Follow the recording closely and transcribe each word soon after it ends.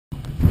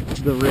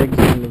the rigs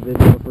in the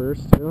video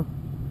first too.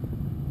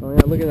 Oh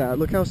yeah, look at that.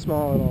 Look how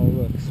small it all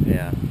looks.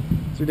 Yeah.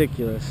 It's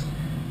ridiculous.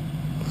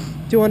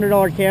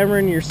 $200 camera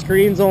and your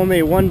screen's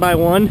only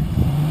 1x1.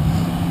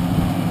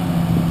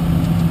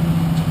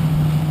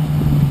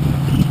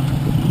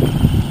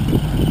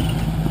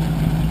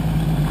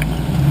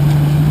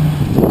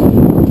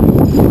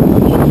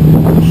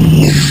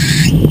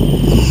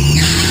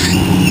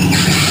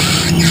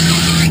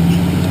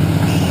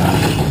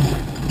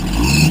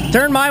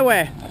 Turn my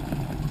way.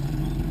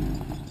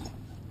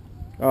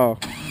 Oh.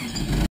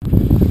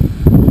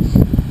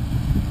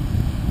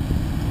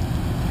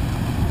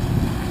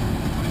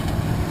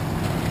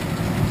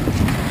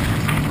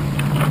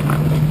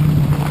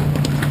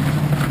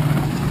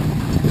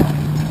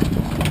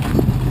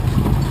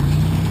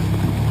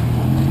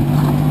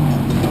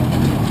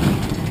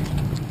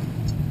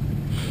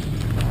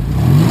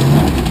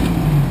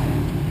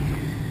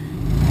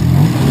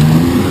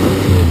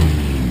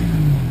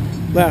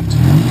 Left.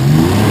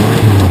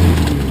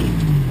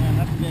 Man,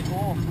 that's a big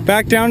hole.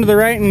 Back down to the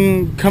right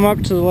and come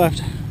up to the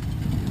left.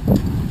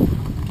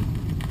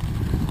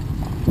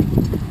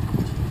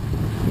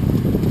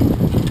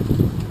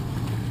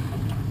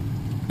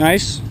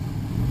 Nice.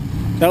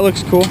 That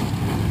looks cool.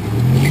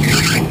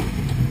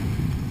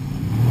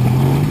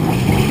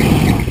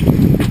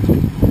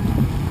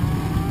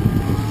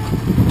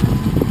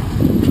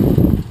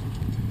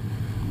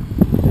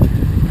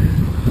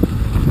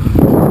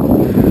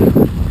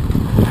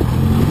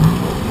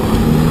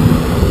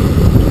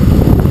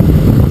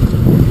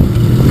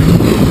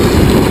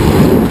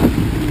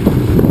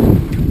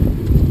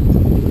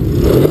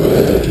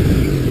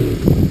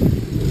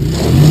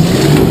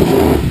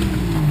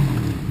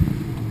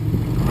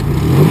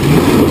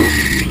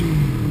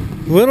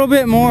 A little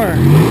bit more.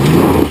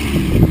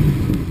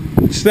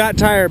 Just that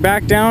tire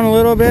back down a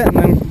little bit and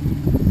then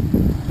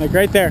like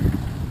right there.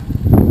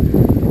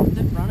 What's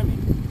in front of me?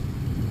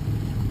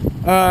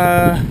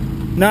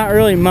 Not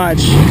really much.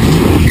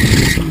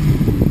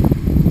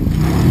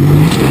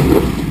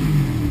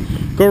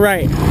 Go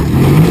right.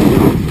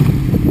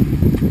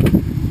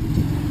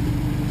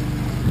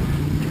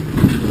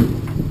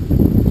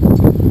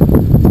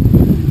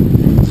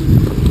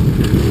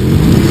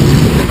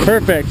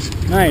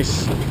 Perfect.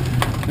 Nice.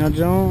 Now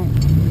don't.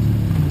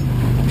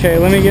 Okay,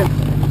 let me get.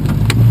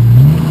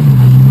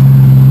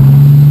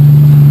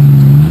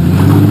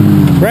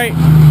 Right.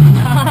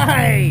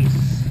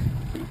 Nice!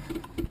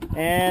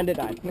 And it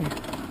died.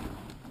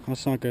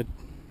 That's not good.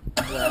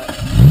 Yeah.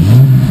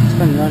 It's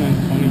been running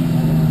funny.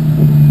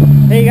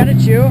 Hey, you got a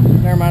chew?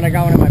 Never mind, I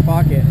got one in my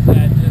pocket.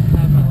 I just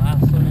have my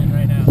last one in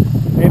right now.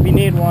 If you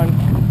need one,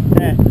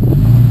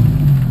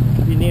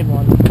 if you need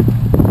one,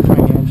 my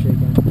hand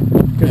shaking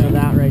because of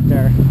that right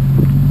there.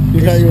 You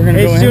thought you were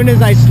gonna go in? As soon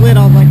as I slid,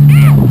 I was like,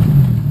 ow!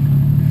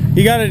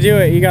 You gotta do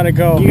it. You gotta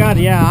go.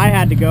 Yeah, I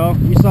had to go.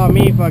 You saw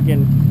me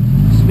fucking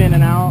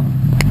spinning out.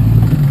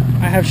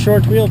 I have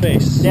short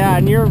wheelbase. Yeah,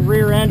 and your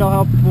rear end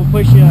will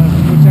push you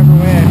whichever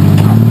way.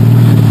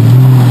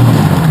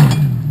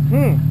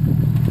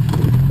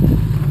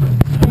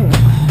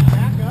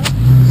 Back up?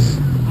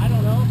 I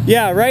don't know.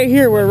 Yeah, right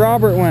here where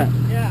Robert went.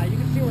 Yeah, you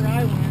can see where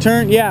I went.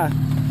 Turn, yeah.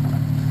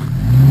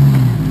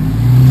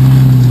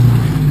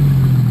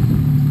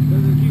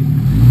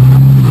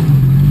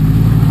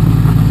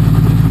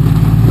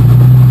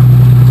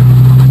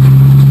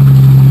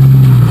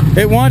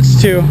 It wants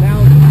to,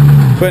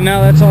 but now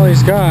that's all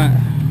he's got.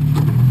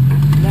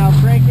 Now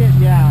crank it,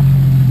 yeah.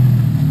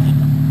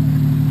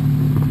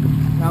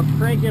 Now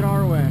crank it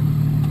our way.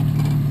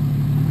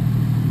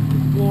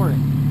 Floor it.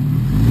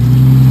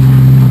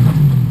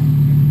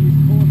 He's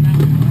pulling that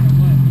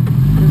way.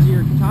 Because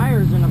your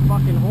tire's in a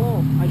fucking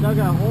hole. I dug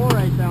a hole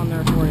right down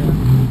there for you.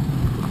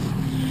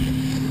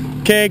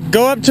 Okay,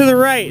 go up to the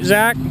right,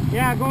 Zach.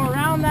 Yeah, go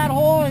around that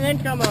hole and then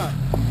come up.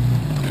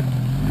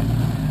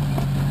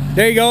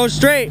 There you go,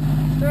 straight.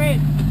 Straight.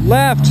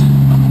 Left.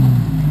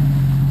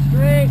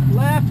 Straight,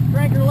 left,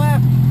 cranker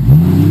left.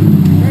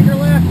 Cranker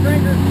left,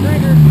 cranker.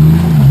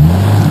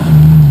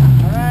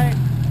 Alright.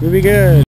 We'll be good.